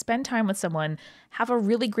can like spend time with someone, have a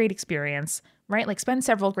really great experience, right? Like spend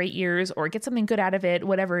several great years or get something good out of it,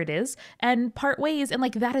 whatever it is, and part ways. And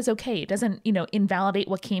like, that is okay. It doesn't, invalidate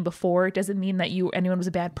what came before. It doesn't mean that anyone was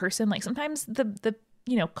a bad person. Like sometimes the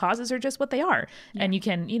causes are just what they are. Yeah. And you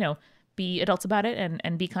can, be adults about it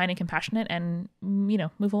and be kind and compassionate and,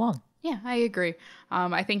 move along. Yeah, I agree.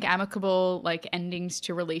 I think amicable like endings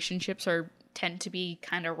to relationships tend to be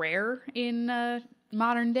kind of rare in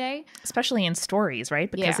modern day, especially in stories, right?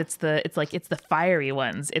 Because it's the fiery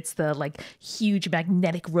ones. It's the like huge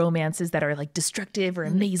magnetic romances that are like destructive or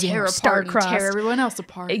amazing, tear or star-crossed, tear everyone else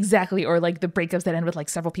apart. Exactly, or like the breakups that end with like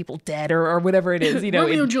several people dead or whatever it is.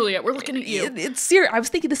 Romeo and Juliet, we're looking at you. It's serious. I was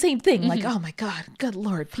thinking the same thing. Like, oh my god, good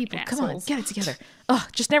lord, people, come on, get it together. Oh,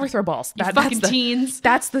 just never throw balls. Fucking teens.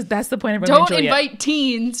 That's the point of Romeo and Juliet. Don't invite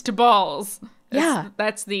teens to balls. Yeah.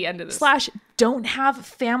 That's the end of this. / don't have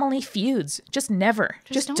family feuds. Just never.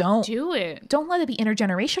 Just don't do it. Don't let it be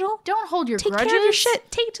intergenerational. Don't hold your grudges. Take care of your shit.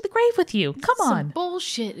 Take it to the grave with you. Come on.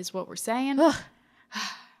 Bullshit is what we're saying.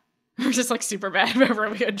 We're just like super bad about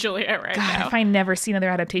Romeo and Juliet right now. If I never see another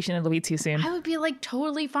adaptation, it'll be too soon. I would be like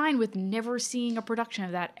totally fine with never seeing a production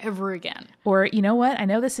of that ever again. Or you know what? I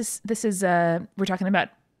know this is we're talking about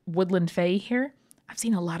Woodland Fae here. I've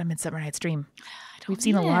seen a lot of Midsummer Night's Dream. We've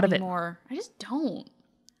seen a lot of it. I just don't.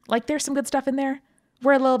 Like, there's some good stuff in there.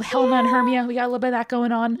 We're a little Helena and Hermia. We got a little bit of that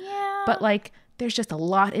going on. Yeah. But, like, there's just a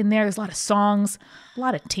lot in there. There's a lot of songs, a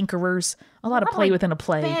lot of tinkerers, a lot of play within a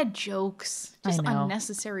play. Bad jokes. Just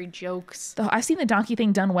unnecessary jokes. I've seen the donkey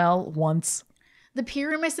thing done well once. The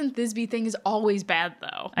Pyramus and Thisbe thing is always bad,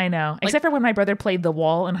 though. I know. Like, except for when my brother played the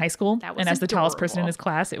wall in high school. That was and as the adorable. tallest person in his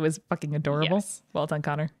class, it was fucking adorable. Yes. Well done,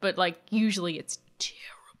 Connor. But, like, usually it's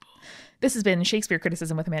terrible. This has been Shakespeare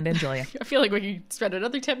Criticism with Amanda and Julia. I feel like we could spend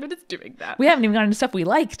another 10 minutes doing that. We haven't even gotten into stuff we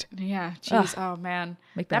liked. Yeah, jeez. Oh, man.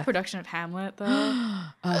 Macbeth. That production of Hamlet, though.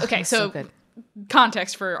 Okay, so good.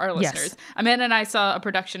 Context for our listeners. Yes. Amanda and I saw a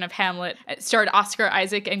production of Hamlet. It starred Oscar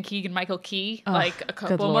Isaac and Keegan-Michael Key like a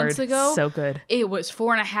couple months ago. So good. It was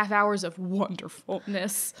 4.5 hours of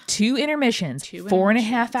wonderfulness. 2 intermissions,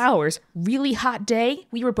 4.5 hours, really hot day.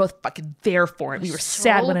 We were both fucking there for it. We were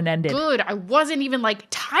sad when it ended. Good. I wasn't even like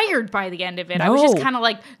tired by the end of it. No. I was just kind of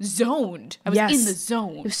like zoned. I was in the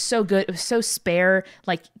zone. It was so good. It was so spare.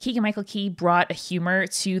 Like Keegan-Michael Key brought a humor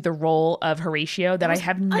to the role of Horatio that I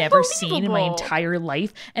have never seen in my entire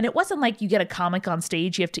life. And it wasn't like you get a comic on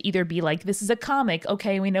stage. You have to either be like, this is a comic.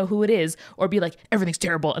 Okay, we know who it is. Or be like, everything's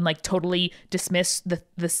terrible. And like totally dismiss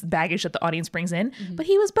this baggage that the audience brings in. Mm-hmm. But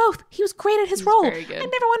he was both. He was great at his role. Very good. I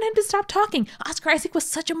never wanted him to stop talking. Oscar Isaac was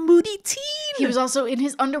such a moody teen. He was also in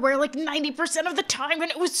his underwear like 90% of the time. And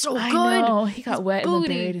it was so good. I know. He got wet and then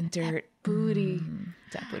buried in dirt. Booty.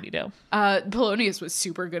 That booty dough. Polonius was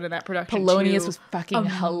super good in that production. Polonius was fucking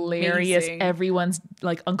hilarious. Everyone's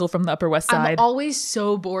like uncle from the Upper West Side. I'm always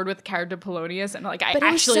so bored with the character Polonius, and like I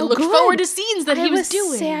actually looked forward to scenes that he was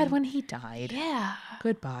doing. Sad when he died. Yeah,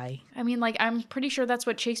 Goodbye. I mean, like, I'm pretty sure that's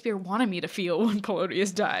what Shakespeare wanted me to feel when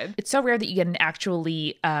Polonius died. It's so rare that you get an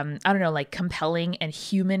actually, I don't know, like compelling and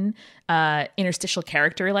human interstitial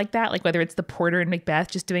character like that. Like whether it's the porter in Macbeth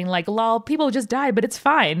just doing like, lol, people just died, but it's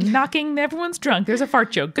fine. Knocking, everyone's drunk. There's a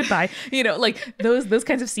fart joke. Goodbye. You know, like those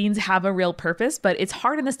kinds of scenes have a real purpose, but it's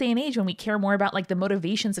hard in this day and age when we care more about like the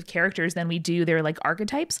motivations of characters than we do their like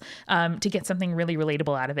archetypes to get something really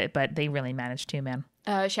relatable out of it. But they really managed to, man.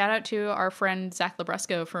 Shout out to our friend Zach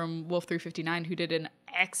Labresco from Wolf 359 who did an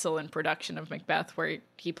excellent production of Macbeth where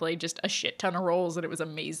he played just a shit ton of roles and it was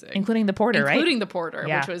amazing. Including the porter, right? Including the porter,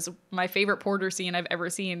 Yeah. which was my favorite porter scene I've ever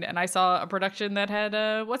seen. And I saw a production that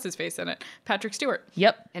had, what's-his-face in it? Patrick Stewart.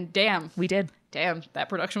 Yep. And damn, that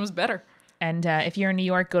production was better. And if you're in New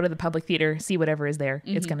York, go to the public theater, see whatever is there.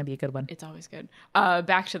 It's going to be a good one. It's always good.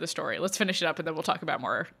 Back to the story. Let's finish it up and then we'll talk about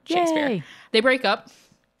more Shakespeare. Yay. They break up.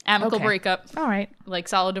 Amicable Okay. breakup. All right. Like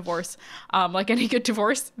solid divorce. Like any good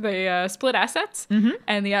divorce, they split assets.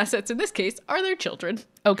 And the assets in this case are their children.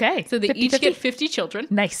 Okay. So they 50, each 50? get 50 children.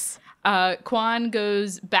 Nice. Quan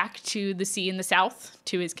goes back to the sea in the south,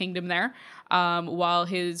 to his kingdom there, while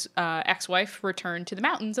his ex-wife returned to the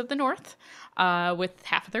mountains of the north with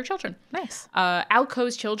half of their children. Nice.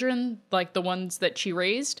 Alco's children, like the ones that she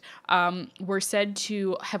raised, were said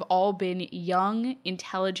to have all been young,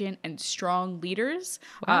 intelligent, and strong leaders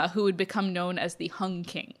who would become known as the Hung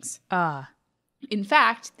Kings. In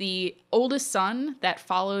fact, the oldest son that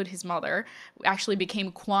followed his mother actually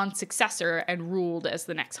became Quan's successor and ruled as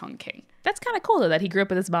the next Hung King. That's kind of cool though that he grew up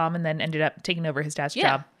with his mom and then ended up taking over his dad's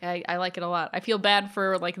job. I like it a lot. I feel bad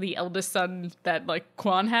for like the eldest son that like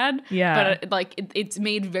Quan had. Yeah. But it's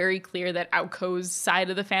made very clear that Alco's side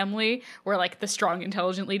of the family were like the strong,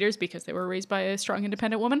 intelligent leaders because they were raised by a strong,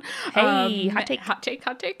 independent woman. Hey, hot take. Hot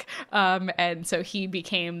take. And so he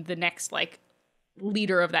became the next like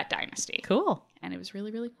leader of that dynasty. Cool. And it was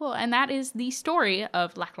really, really cool. And that is the story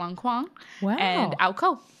of Lac Lang Quang Wow. and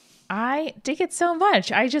Alco. I dig it so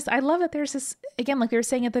much. I love that there's this, again, like we were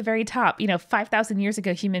saying at the very top, 5,000 years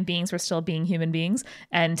ago, human beings were still being human beings.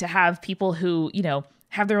 And to have people who,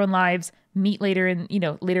 have their own lives, meet later in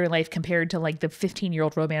life compared to like the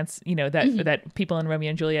 15-year-old romance, that people in Romeo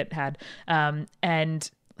and Juliet had, and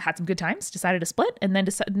had some good times, decided to split, and then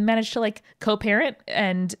managed to like co-parent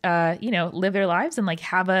and, live their lives and like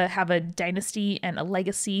have a dynasty and a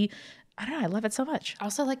legacy. I don't know. I love it so much.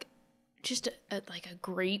 Also, like, just a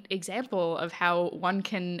great example of how one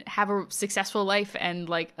can have a successful life and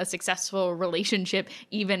like a successful relationship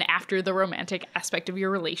even after the romantic aspect of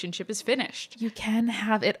your relationship is finished. You can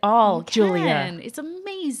have it all, Julia. It's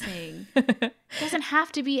amazing. It doesn't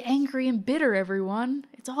have to be angry and bitter, everyone.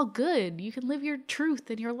 It's all good. You can live your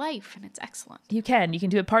truth in your life, and it's excellent. You can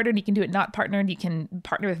do it partnered. You can do it not partnered. You can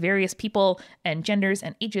partner with various people and genders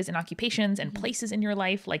and ages and occupations and places in your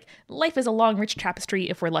life. Like life is a long, rich tapestry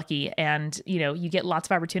if we're lucky. And, you get lots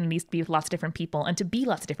of opportunities to be with lots of different people and to be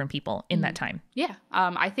lots of different people in that time. Yeah.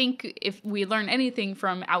 I think if we learn anything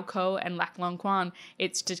from Alco and Lac Lang Quan,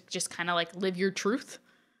 it's to just kind of like live your truth.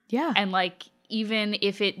 Yeah. And like, even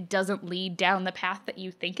if it doesn't lead down the path that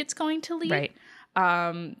you think it's going to lead,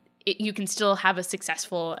 right. You can still have a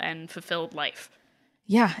successful and fulfilled life.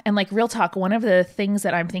 Yeah. And like real talk, one of the things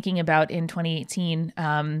that I'm thinking about in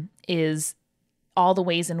 2018 is all the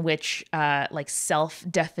ways in which like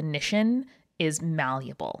self-definition is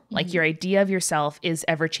malleable. Like your idea of yourself is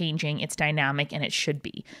ever changing, it's dynamic, and it should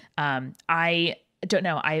be. I don't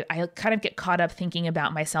know. I kind of get caught up thinking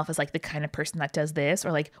about myself as like the kind of person that does this,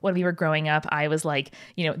 or like when we were growing up, I was like,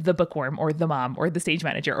 the bookworm or the mom or the stage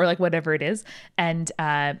manager or like whatever it is. And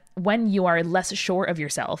when you are less sure of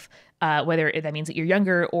yourself, whether that means that you're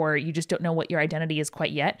younger or you just don't know what your identity is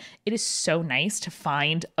quite yet, it is so nice to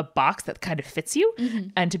find a box that kind of fits you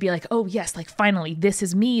and to be like, oh yes, like finally, this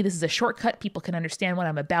is me. This is a shortcut. People can understand what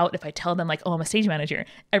I'm about. If I tell them like, oh, I'm a stage manager,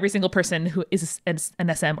 every single person who is an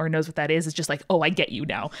SM or knows what that is just like, oh, I get you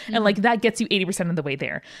now. And like that gets you 80% of the way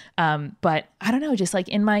there. But I don't know, just like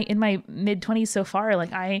in my mid 20s so far,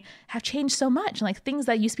 like I have changed so much. Like things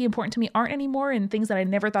that used to be important to me aren't anymore, and things that I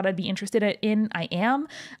never thought I'd be interested in, I am.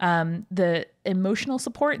 The emotional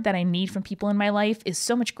support that I need from people in my life is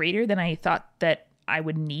so much greater than I thought that I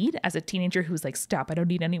would need as a teenager who's like, stop, I don't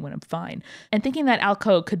need anyone, I'm fine. And thinking that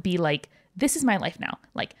Alco could be like, this is my life now.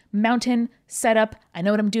 Like mountain, set up, I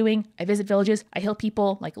know what I'm doing, I visit villages, I heal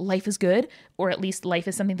people, like life is good, or at least life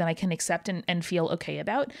is something that I can accept and feel okay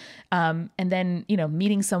about. And then,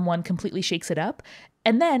 meeting someone completely shakes it up.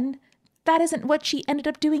 And then that isn't what she ended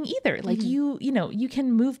up doing either. Like you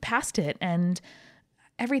can move past it, and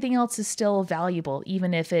everything else is still valuable,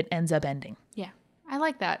 even if it ends up ending. Yeah, I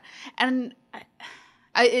like that. And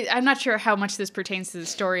I'm not sure how much this pertains to the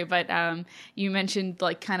story, but you mentioned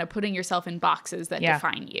like kind of putting yourself in boxes that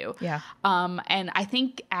define you. Yeah. And I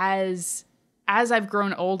think as I've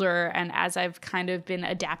grown older and as I've kind of been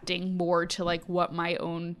adapting more to like what my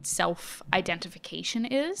own self-identification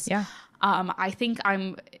is, I think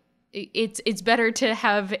it's better to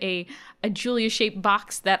have a Julia-shaped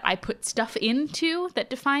box that I put stuff into that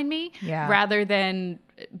define me rather than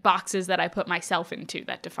boxes that I put myself into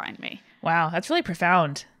that define me. Wow, that's really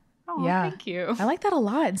profound. Oh, thank you. I like that a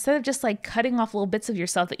lot. Instead of just like cutting off little bits of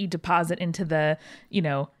yourself that you deposit into the,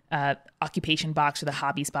 occupation box or the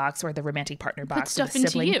hobbies box or the romantic partner box. Put stuff or the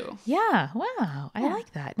sibling. into you. Yeah. Wow. I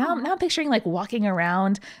like that. Now I'm picturing like walking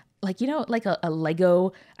around like, like a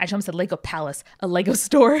Lego, I almost said Lego palace, a Lego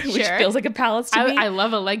store, which feels like a palace to me. I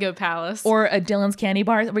love a Lego palace. Or a Dylan's Candy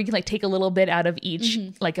Bar where you can like take a little bit out of each,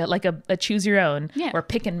 like a choose your own or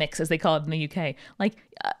pick and mix as they call it in the UK. Like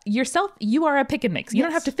yourself, you are a pick and mix. You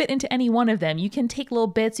don't have to fit into any one of them. You can take little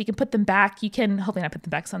bits, you can put them back. You can hopefully not put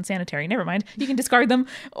them back, it's unsanitary. Never mind. You can discard them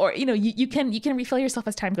or, you can refill yourself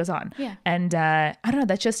as time goes on. Yeah. And I don't know,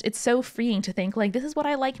 that's just, it's so freeing to think like, this is what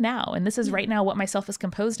I like now. And this is right now what myself is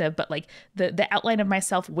composed of. But like the outline of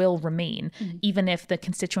myself will remain even if the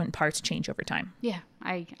constituent parts change over time. Yeah,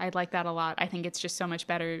 I like that a lot. I think it's just so much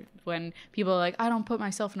better when people are like, I don't put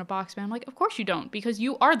myself in a box, man. I'm like, of course you don't, because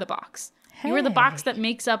you are the box. Hey. You are the box that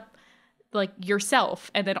makes up like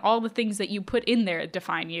yourself, and then all the things that you put in there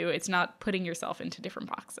define you. It's not putting yourself into different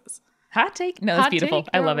boxes. Hot take? No, that's beautiful.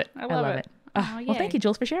 I love it. I love it. Well, thank you,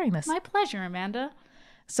 Jules, for sharing this. My pleasure, Amanda.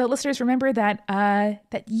 So listeners, remember that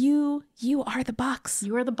that you are the box.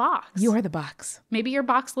 You are the box. You are the box. Maybe your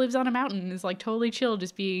box lives on a mountain and is like totally chill,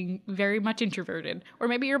 just being very much introverted. Or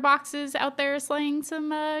maybe your box is out there slaying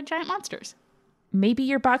some giant monsters. Maybe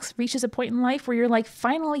your box reaches a point in life where you're like,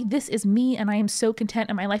 finally, this is me and I am so content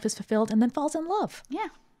and my life is fulfilled, and then falls in love. Yeah.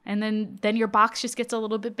 And then your box just gets a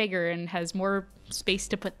little bit bigger and has more space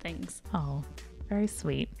to put things. Oh, very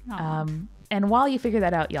sweet. And while you figure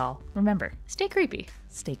that out, y'all, remember, stay creepy.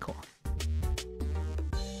 Stay cool.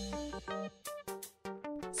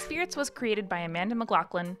 Spirits was created by Amanda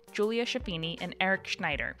McLaughlin, Julia Schaffini, and Eric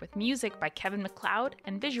Schneider, with music by Kevin MacLeod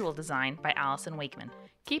and visual design by Allison Wakeman.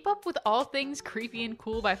 Keep up with all things creepy and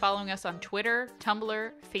cool by following us on Twitter,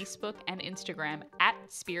 Tumblr, Facebook, and Instagram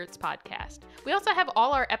 @Spirits Podcast. We also have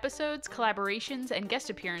all our episodes, collaborations, and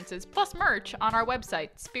guest appearances, plus merch on our website,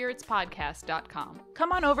 spiritspodcast.com.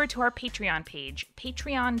 Come on over to our Patreon page,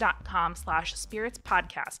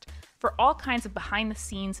 patreon.com/spiritspodcast, for all kinds of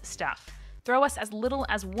behind-the-scenes stuff. Throw us as little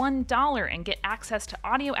as $1 and get access to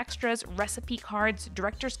audio extras, recipe cards,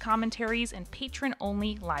 director's commentaries, and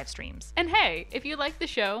patron-only live streams. And hey, if you like the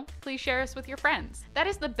show, please share us with your friends. That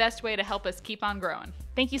is the best way to help us keep on growing.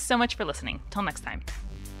 Thank you so much for listening. Till next time.